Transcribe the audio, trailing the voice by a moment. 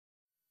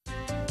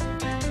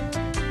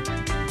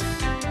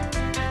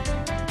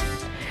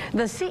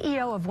The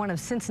CEO of one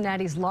of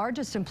Cincinnati's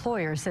largest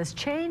employers says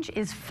change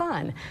is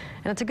fun.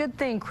 And it's a good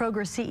thing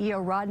Kroger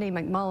CEO Rodney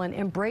McMullen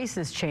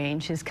embraces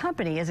change. His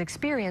company is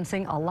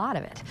experiencing a lot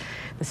of it.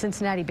 The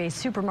Cincinnati-based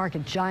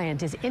supermarket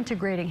giant is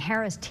integrating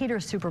Harris Teeter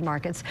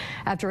supermarkets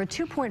after a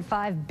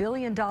 $2.5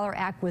 billion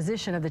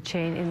acquisition of the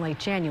chain in late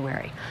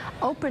January.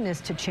 Openness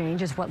to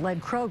change is what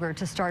led Kroger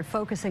to start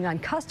focusing on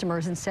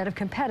customers instead of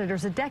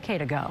competitors a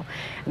decade ago.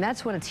 And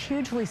that's when its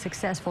hugely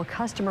successful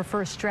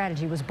customer-first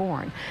strategy was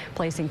born,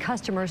 placing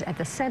customers at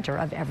the center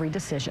of every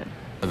decision.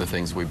 One of the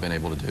things we've been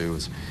able to do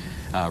is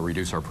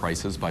reduce our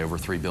prices by over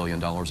 $3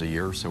 billion a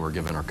year, so we're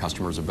giving our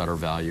customers a better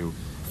value,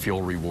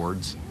 fuel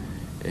rewards,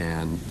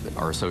 and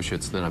our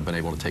associates then have been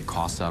able to take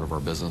costs out of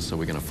our business so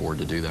we can afford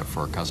to do that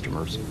for our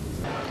customers.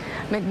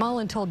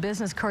 McMullen told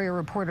Business Courier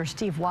reporter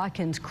Steve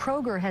Watkins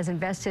Kroger has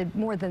invested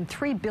more than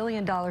 $3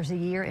 billion a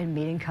year in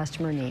meeting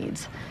customer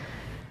needs.